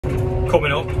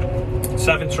Coming up,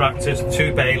 7 tractors,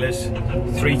 2 balers,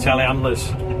 3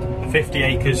 telehandlers, 50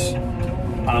 acres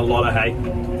and a lot of hay.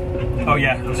 Oh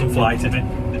yeah, and some fly tipping.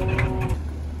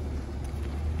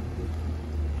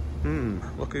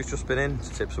 Look who's just been in to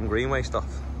tip some green waste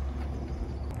off.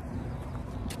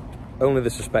 Only the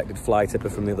suspected fly tipper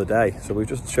from the other day, so we've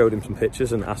just showed him some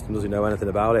pictures and asked him does he know anything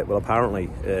about it. Well, apparently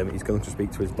he's going to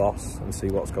speak to his boss and see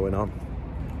what's going on.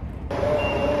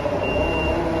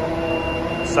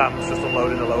 Sam's just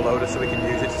unloading the low loader so we can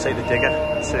use it to take the digger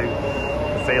to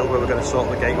the field where we're going to sort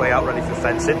the gateway out ready for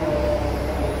fencing.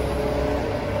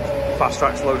 Fast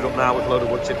track's loaded up now with a load of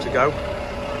wood chip to go.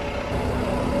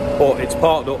 But it's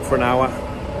parked up for an hour.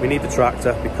 We need the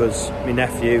tractor because my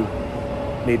nephew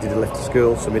needed a lift to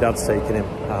school, so my dad's taking him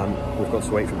and we've got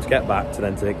to wait for him to get back to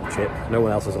then take the chip. No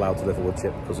one else is allowed to lift a wood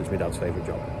chip because it's my dad's favourite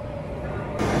job.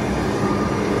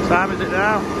 What time is it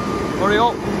now? Hurry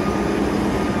up!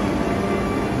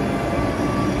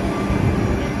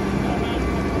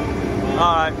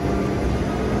 Alright.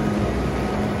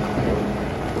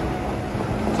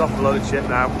 It's off the loaded chip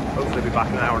now. Hopefully we'll be back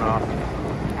in an hour and a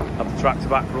half. Have the tractor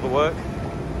back for other work.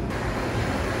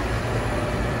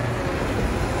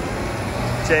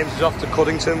 James is off to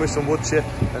Cuddington with some wood chip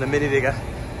and a mini digger.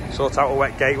 Sort out a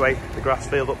wet gateway, the grass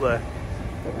field up there.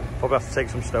 Probably have to take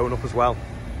some stone up as well.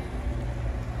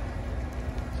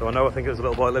 So I think there's a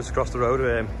little boy that lives across the road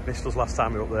who missed us last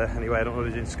time we were up there. Anyway, I don't know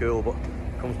if he's in school, but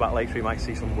comes back later, he might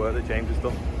see some work that James has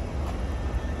done.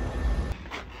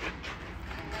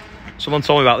 Someone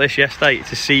told me about this yesterday.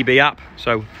 It's a CB app.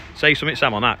 So say something,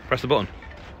 Sam, on that. Press the button.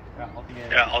 Yeah,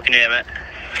 I can hear, mate.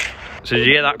 So did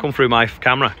you hear that come through my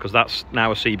camera? Because that's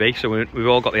now a CB. So we've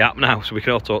all got the app now, so we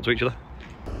can all talk to each other.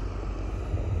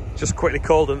 Just quickly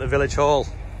called in the village hall.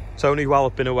 Tony, while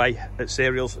I've been away at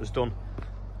Cereals, has done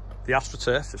the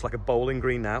AstroTurf. It's like a bowling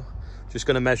green now. Just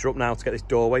going to measure up now to get this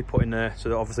doorway put in there, so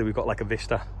that obviously we've got like a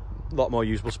vista, a lot more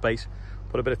usable space.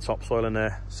 Put a bit of topsoil in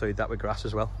there, sowed that with grass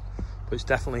as well. But it's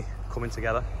definitely coming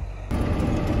together.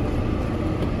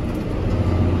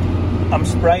 I'm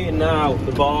spraying now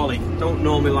the barley. Don't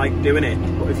normally like doing it,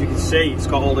 but if you can see, it's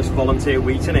got all this volunteer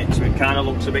wheat in it, so it kind of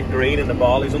looks a bit green and the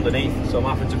barley's underneath. So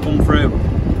I'm having to come through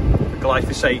the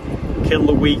glyphosate, kill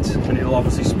the wheat, and it'll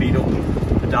obviously speed up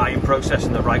the dyeing process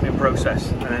and the ripening process.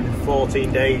 And then in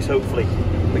 14 days, hopefully,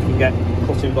 we can get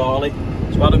cutting barley.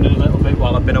 So I've done a little bit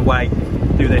while I've been away.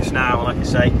 Do this now, and like I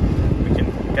say, we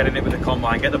can get in it with the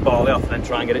combine, get the barley off, and then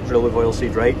try and get it drilled with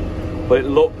oilseed rape. But it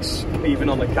looks, even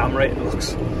on the camera, it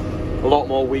looks a lot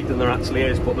more wheat than there actually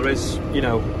is. But there is, you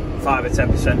know, 5 or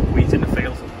 10% wheat in the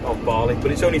field of barley.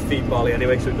 But it's only feed barley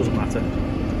anyway, so it doesn't matter.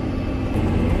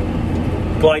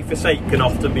 Glyphosate can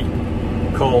often be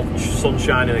called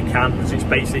sunshine in a can because it's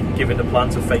basically giving the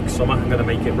plant a fake summer and going to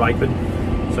make it ripen.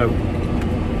 So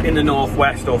in the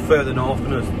northwest or further north,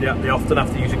 they often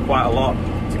have to use it quite a lot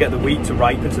to get the wheat to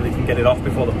ripen so they can get it off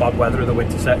before the bad weather of the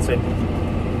winter sets in.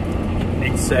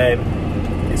 It's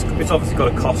obviously got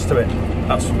a cost to it.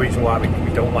 That's the reason why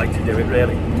we don't like to do it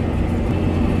really.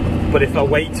 But if I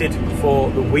waited for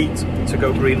the wheat to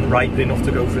go green and ripen enough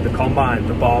to go through the combine,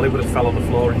 the barley would have fell on the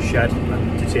floor and shed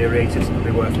and deteriorated and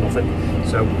be worth nothing.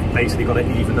 So basically got to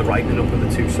even the ripening up of the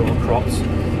two sort of crops.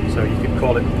 So you could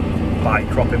call it bite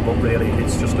cropping, but really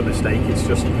it's just a mistake. It's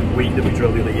just wheat that we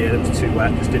drilled the other year that was too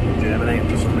wet, just didn't germinate, and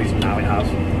for some reason now it has.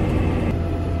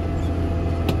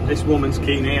 This woman's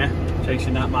keen here,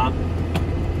 chasing that man.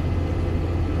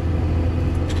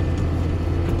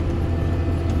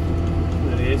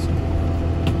 There he is.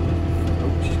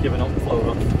 Oh, she's giving up the flow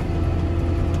run.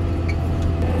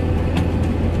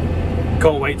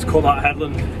 Can't wait to cut that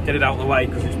headland, get it out of the way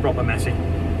because it's proper messy.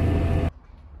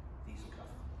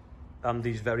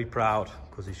 Andy's very proud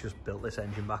because he's just built this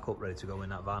engine back up ready to go in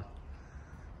that van.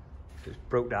 It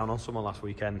broke down on someone last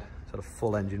weekend. It's had a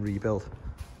full engine rebuild.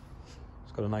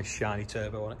 It's got a nice shiny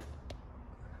turbo on it.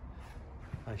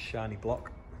 Nice shiny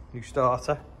block. New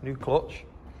starter, new clutch,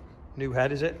 new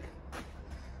head is it?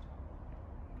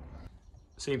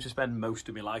 Seems to spend most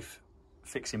of my life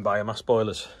fixing biomass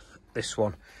boilers. This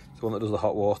one is the one that does the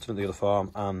hot water at the other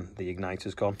farm, and the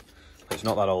igniter's gone. It's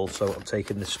not that old, so I'm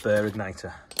taking the spare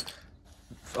igniter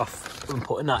off and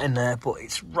putting that in there, but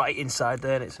it's right inside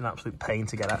there and it's an absolute pain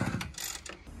to get at.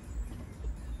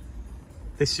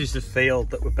 This is the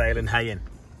field that we're baling hay in.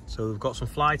 So we've got some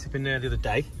fly tip in there the other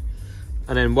day,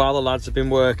 and then while the lads have been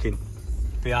working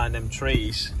behind them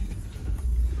trees,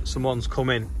 someone's come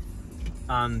in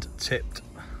and tipped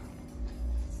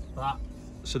that.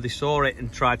 So they saw it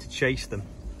and tried to chase them,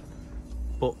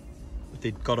 but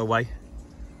they got away.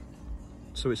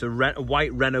 So it's a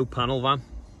white Renault panel van.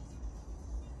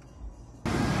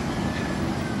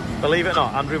 Believe it or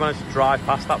not, Andrew managed to drive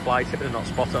past that fly tipping and not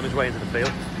spot it on his way into the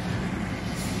field.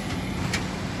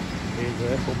 He's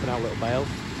there, pumping out little bales.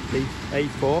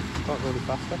 A4, can't go any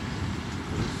faster.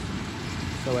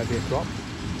 It's so heavy a crop.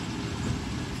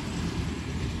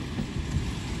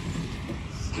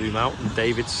 Zoom out, and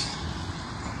David's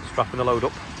strapping the load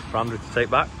up for Andrew to take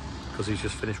back because he's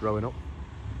just finished rowing up.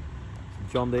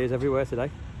 John Deere's everywhere today.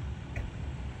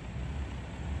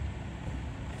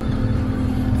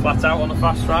 Flat out on the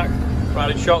fast track,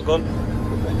 riding shotgun.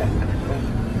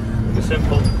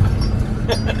 Simple.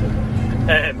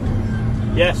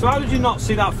 Yeah, so how did you not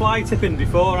see that fly tipping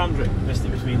before, Andrew? Missed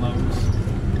it between loads.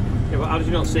 Yeah, but how did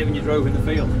you not see it when you drove in the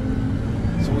field?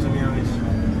 Someone's in the eyes.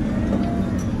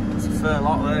 There's a fair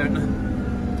lot there, isn't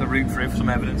there? The route through for some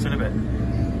evidence in a bit.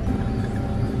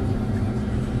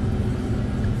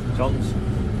 John's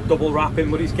double wrapping,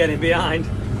 but he's getting behind.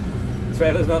 The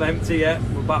trailer's not empty yet.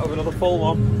 We're back with another full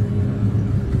one.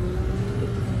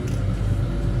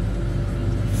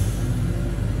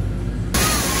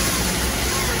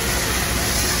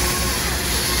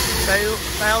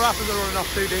 Bale wrappers are running off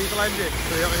 2 diesel engines,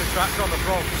 so they don't need a tractor on the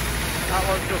front. That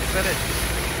one's just finished.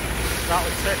 That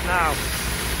will sit now,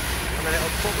 and then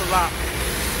it'll put the wrap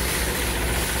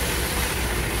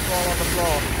all on the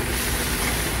floor.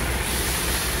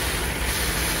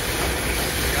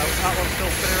 There you go. That one's still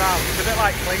spinning around. It's a bit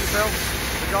like cling film.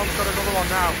 So John's got another one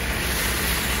now.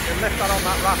 You lift that on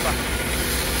that wrapper,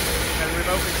 and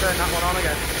remotely turn that one on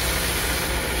again,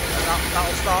 and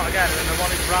that'll start again. And then the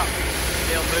one is wrapped,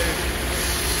 he'll move.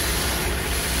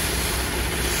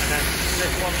 And then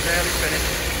this one's nearly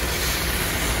finished.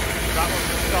 That one's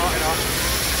just starting off.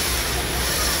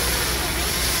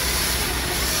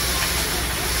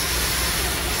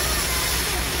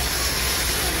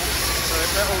 So the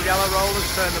little yellow rollers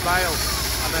turn the bale,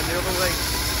 and then the other thing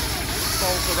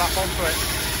folds the wrap onto it.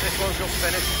 This one's just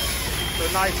finished. So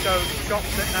the knife goes,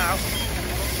 chops it now,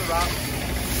 puts the wrap,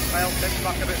 bale tips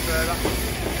back a bit further,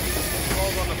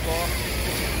 falls on the floor.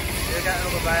 You get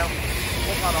another bale,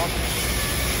 put that on.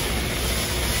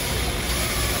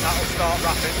 That'll start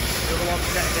wrapping. The other one's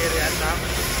getting near the end now.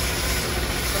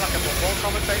 It's like a football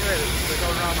commentator, really. They're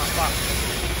going around that fast.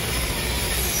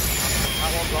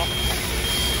 That one's off.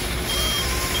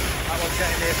 That one's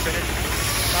getting near finished.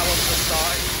 That one's just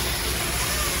starting.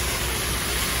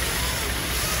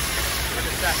 In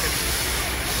a second.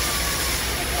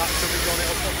 That should be done.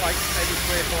 It'll put like maybe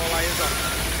 3 or 4 layers on.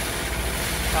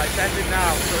 Right, it's ending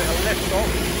now, so it'll lift up.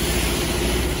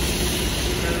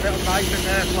 There's a little knife in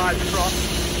there, slides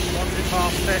across. Once it's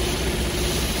half fit.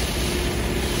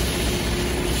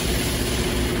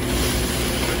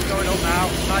 It's going up now.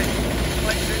 Nice.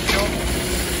 Flicks it shut.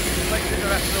 Flicks it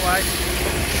the rest of the way.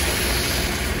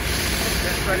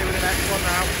 Gets ready with the next one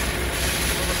now.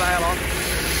 Put the bale on.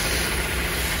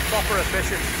 Proper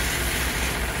efficient.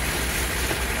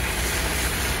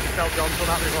 Tell John's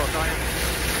done that before, can't you?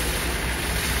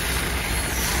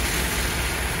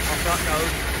 Off that goes.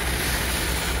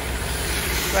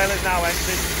 The trailer's now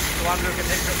empty. So Andrew can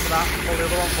hitch up to that and pull the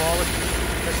other one forward.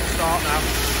 This will start now.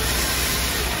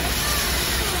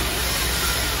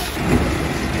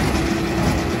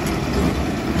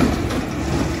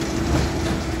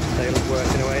 Taylor's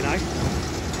working away nice.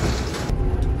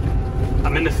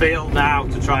 I'm in the field now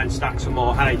to try and stack some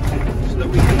more hay so that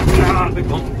we can big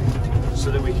one, so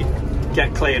that we can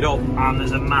get cleared up. And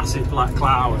there's a massive black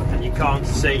cloud and you can't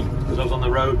see because I was on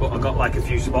the road, but I got like a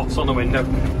few spots on the window.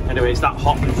 Anyway, it's that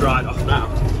hot and dried off now.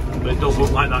 But it does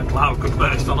look like that cloud could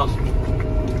burst on us.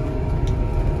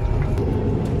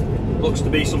 Looks to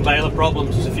be some baler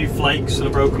problems. There's a few flakes and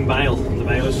a broken bale. The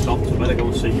baler's stopped, so I better go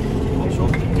and see what's up.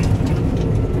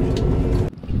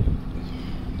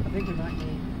 I think we might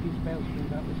need these bales to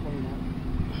about this way now.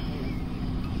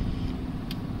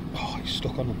 Oh, it's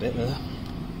stuck on a bit there.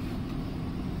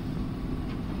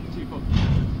 2 foot.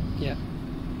 Yeah.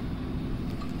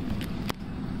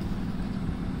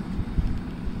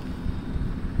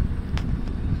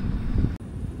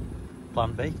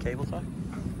 Plan B, cable tie.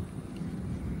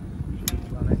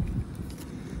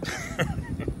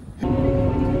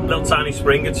 Little tiny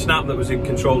spring had snapped that was in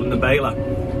controlling the baler,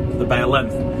 the bale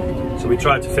length. So we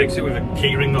tried to fix it with a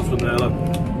key ring off the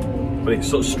Merlot, but it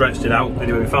sort of stretched it out.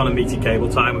 Anyway, we found a meaty cable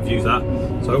tie and we've used that.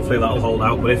 So hopefully that'll hold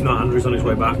out, but if not, Andrew's on his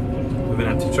way back with an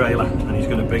empty trailer and he's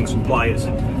going to bring some pliers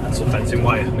and some fencing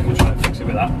wire and we can try and fix it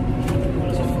with that.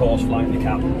 There's a horse fly in the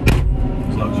cab.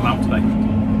 There's loads of them out today.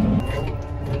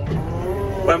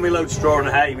 When we load straw and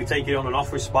hay, we take it on and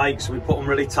off with spikes. We put them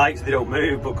really tight so they don't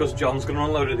move, but because John's going to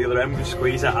unload at the other end with a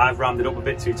squeezer, I've rammed it up a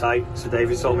bit too tight. So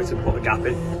David's told me to put a gap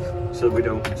in so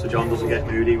John doesn't get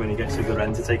moody when he gets to the other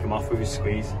end to take them off with his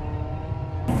squeeze.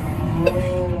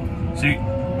 See,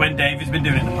 when David's been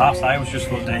doing it in the past, I always just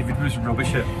thought David was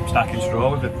rubbish at stacking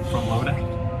straw with the front loader.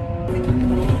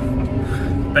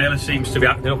 Bale seems to be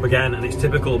acting up again, and it's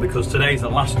typical because today's the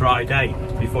last dry day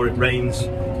before it rains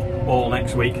all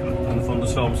next week and the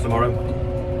thunderstorms tomorrow.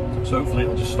 So hopefully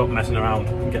it'll just stop messing around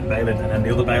and get Bale in, and then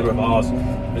the other baler of ours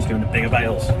that's doing the bigger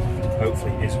bales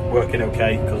hopefully is working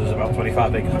okay, because there's about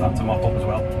 25 acres of that to mop up as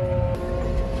well.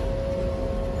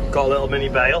 Got a little mini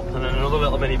bale and then another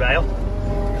little mini bale,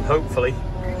 and hopefully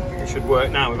it should work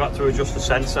now. We've had to adjust the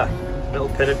sensor. Little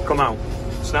pin had come out,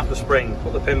 snap the spring,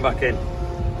 put the pin back in,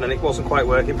 and then it wasn't quite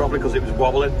working properly because it was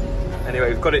wobbling. Anyway,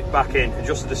 we've got it back in,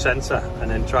 adjusted the sensor, and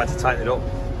then tried to tighten it up.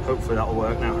 Hopefully that'll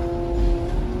work now.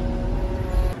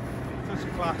 That's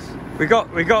class. We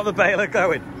got the baler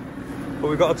going, but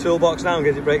we've got a toolbox now in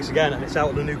case it breaks again, and it's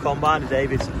out of the new combine of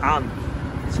David's, and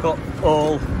it's got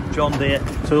all John Deere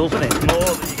tools in it, more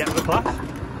than you get with a class.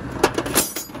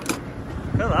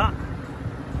 Look at that.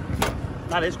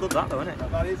 That is good, that though, isn't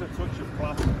it? That is a touch of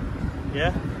class.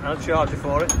 Yeah, and a charger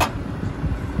for it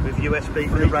with USB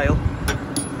for the rail.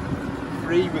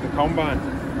 Free with a combine.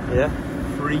 Yeah,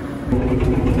 free.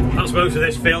 That's most of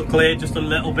this field cleared, just a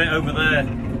little bit over there.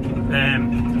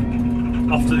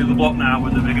 Off to the other block now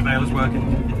where the bigger baler's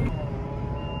working.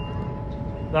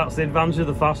 That's the advantage of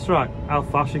the fast track, how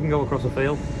fast you can go across a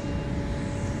field.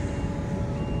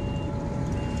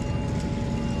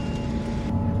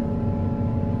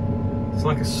 It's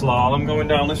like a slalom going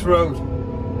down this road.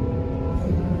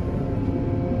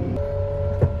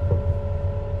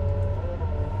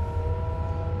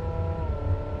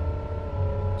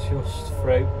 Just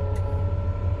through.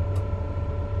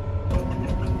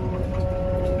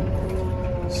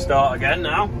 Start again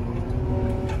now.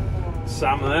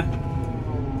 Sam there.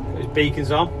 Got his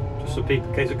beacons on, just so people,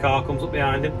 in case a car comes up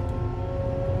behind him.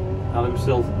 Adam's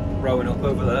still rowing up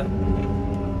over there.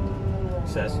 He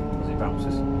says as he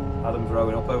bounces. Adam's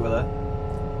rowing up over there.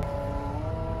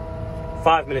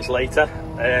 5 minutes later,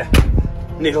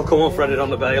 needle come unthreaded on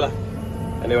the baler.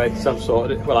 Anyway, Sam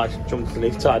sorted it. Well, I jumped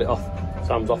underneath, tied it off.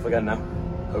 Sam's off again now,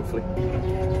 hopefully.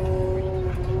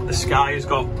 The sky has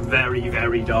got very,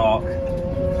 very dark,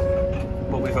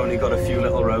 but we've only got a few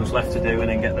little rows left to do and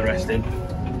then get the rest in.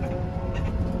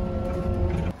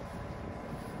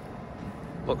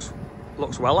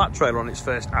 Looks well, that trailer on its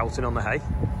first outing on the hay.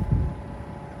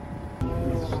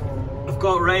 I've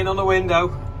got rain on the window,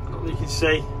 I don't know if you can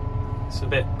see. It's a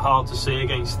bit hard to see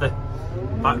against the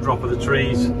backdrop of the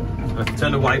trees. If I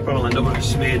turn the wiper on, I'll end up with a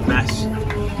smeared mess.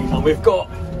 And we've got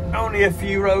only a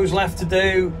few rows left to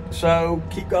do, so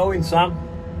keep going, Sam.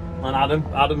 And Adam.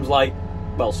 Adam's like,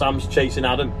 well, Sam's chasing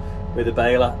Adam with a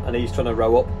baler and he's trying to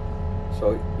row up.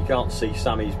 So you can't see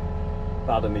Sam,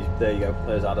 Adam, there you go,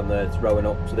 there's Adam there, it's rowing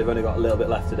up. So they've only got a little bit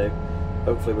left to do.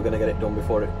 Hopefully we're going to get it done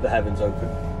before the heavens open.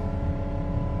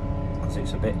 Because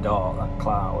it's a bit dark, that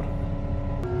cloud.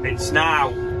 It's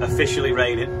now officially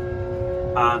raining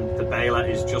and the baler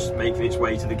is just making its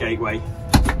way to the gateway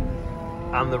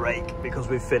and the rake because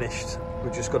we've finished.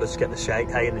 We've just got to get the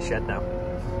hay in the shed now.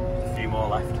 A few more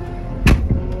left.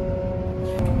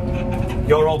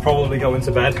 You're all probably going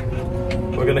to bed.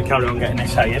 We're going to carry on getting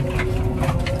this hay in.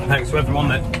 Thanks to everyone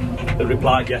that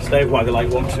replied yesterday why they like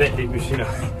watching it. It was, you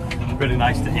know, really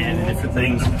nice to hear the different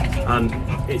things, and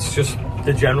it's just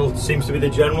the general, seems to be the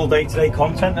general day-to-day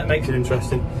content that makes it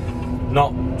interesting,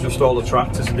 not just all the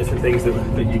tractors and different things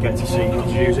that you get to see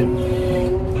us using.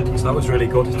 So that was really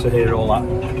good to hear all that.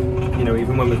 You know,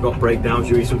 even when we've got breakdowns,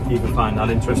 you even find that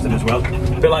interesting as well.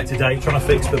 A bit like today, trying to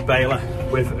fix the baler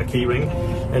with a key ring.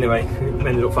 Anyway, we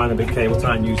ended up finding a big cable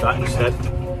tie and use that instead.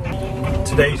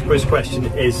 Today's quiz question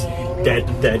is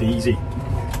dead easy.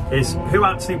 Is who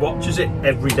actually watches it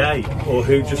every day, or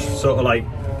who just sort of like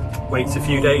waits a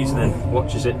few days and then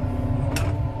watches it,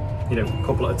 you know, a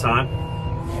couple at a time.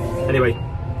 Anyway,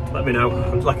 let me know.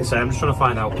 Like I say, I'm just trying to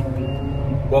find out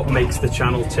what makes the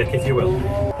channel tick, if you will.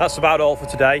 That's about all for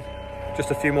today.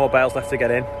 Just a few more bales left to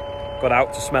get in. Got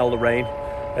out to smell the rain.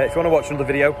 If you want to watch another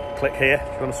video, click here.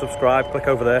 If you want to subscribe, click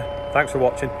over there. Thanks for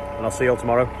watching, and I'll see you all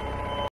tomorrow.